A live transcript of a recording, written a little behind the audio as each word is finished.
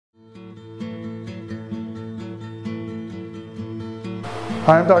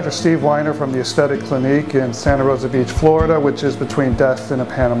Hi, I'm Dr. Steve Weiner from the Aesthetic Clinique in Santa Rosa Beach, Florida, which is between Destin and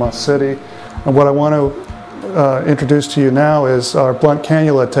Panama City. And what I want to introduce to you now is our blunt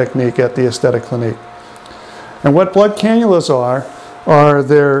cannula technique at the Aesthetic Clinique. And what blunt cannulas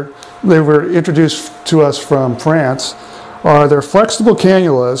they were introduced to us from France, they're flexible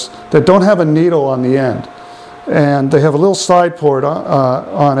cannulas that don't have a needle on the end. And they have a little side port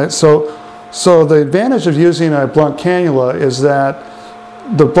on it. So the advantage of using a blunt cannula is that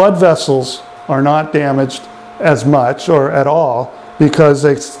the blood vessels are not damaged as much or at all because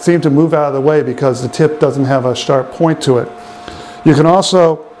they seem to move out of the way because the tip doesn't have a sharp point to it. You can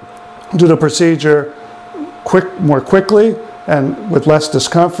also do the procedure more quickly and with less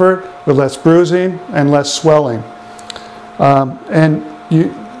discomfort, with less bruising and less swelling.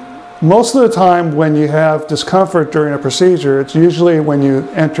 Most of the time when you have discomfort during a procedure, it's usually when you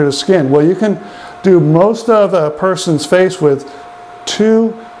enter the skin. Well, you can do most of a person's face with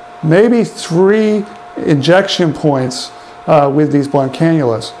 2, maybe 3 injection points with these blunt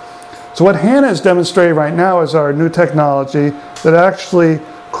cannulas. So what Hannah is demonstrating right now is our new technology that actually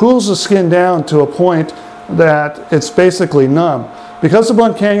cools the skin down to a point that it's basically numb. Because the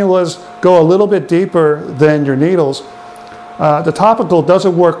blunt cannulas go a little bit deeper than your needles, the topical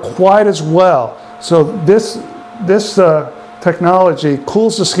doesn't work quite as well. So this technology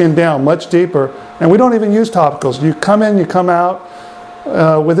cools the skin down much deeper, and we don't even use topicals. You come in, you come out.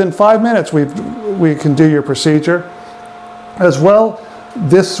 Within 5 minutes we can do your procedure. As well,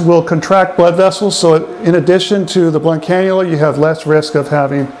 this will contract blood vessels, so in addition to the blunt cannula, you have less risk of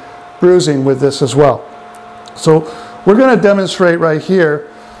having bruising with this as well. So we're going to demonstrate right here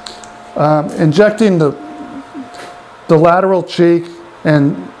injecting the lateral cheek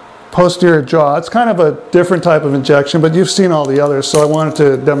and posterior jaw. It's kind of a different type of injection, but you've seen all the others, so I wanted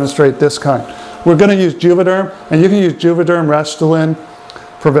to demonstrate this kind. We're going to use Juvederm, and you can use Juvederm, Restylane,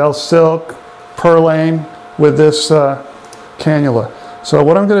 Prevail Silk, Perlane with this cannula. So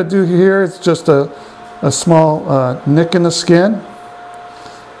what I'm going to do here is just a small nick in the skin.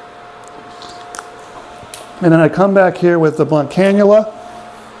 And then I come back here with the blunt cannula,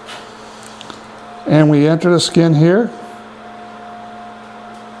 and we enter the skin here.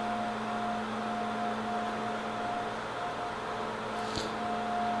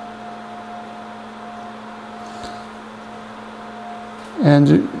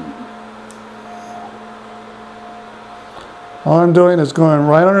 And all I'm doing is going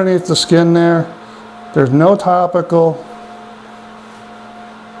right underneath the skin there. There's no topical.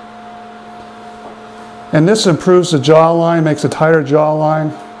 And this improves the jawline, makes a tighter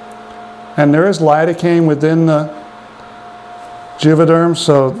jawline. And there is lidocaine within the Juvederm,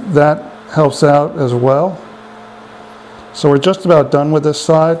 so that helps out as well. So we're just about done with this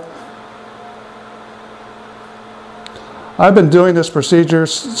side. I've been doing this procedure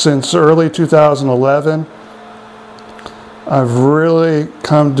since early 2011. I've really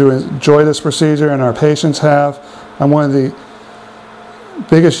come to enjoy this procedure, and our patients have. I'm one of the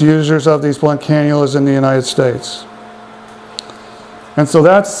biggest users of these blunt cannulas in the United States. And so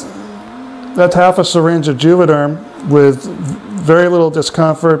that's half a syringe of Juvederm with very little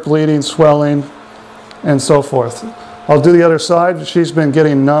discomfort, bleeding, swelling, and so forth. I'll do the other side. She's been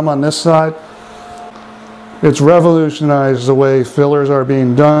getting numb on this side. It's revolutionized the way fillers are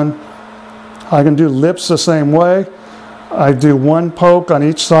being done. I can do lips the same way. I do 1 poke on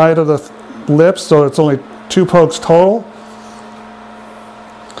each side of the lips, so it's only 2 pokes total.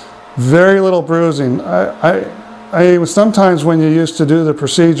 Very little bruising. Sometimes when you used to do the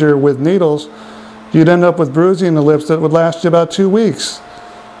procedure with needles, you'd end up with bruising in the lips that would last you about 2 weeks.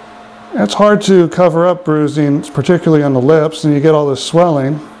 It's hard to cover up bruising, particularly on the lips, and you get all this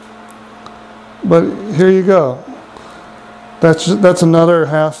swelling. But here you go. That's another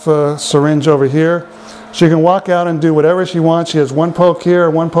half syringe over here. She can walk out and do whatever she wants. She has 1 poke here,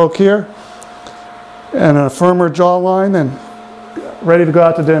 1 poke here, and a firmer jawline, and ready to go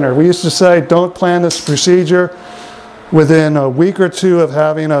out to dinner. We used to say, don't plan this procedure within a week or 2 of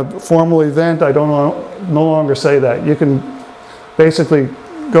having a formal event. I no longer say that. You can basically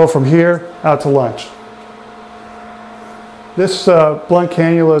go from here out to lunch. This blunt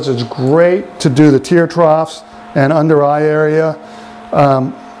cannulas is great to do the tear troughs and under eye area.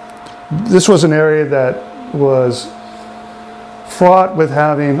 This was an area that was fraught with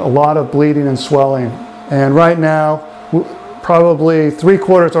having a lot of bleeding and swelling. And right now, probably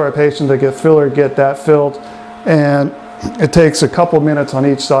 3/4 of our patients that get filler get that filled. And it takes a couple minutes on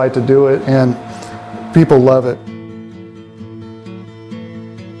each side to do it, and people love it.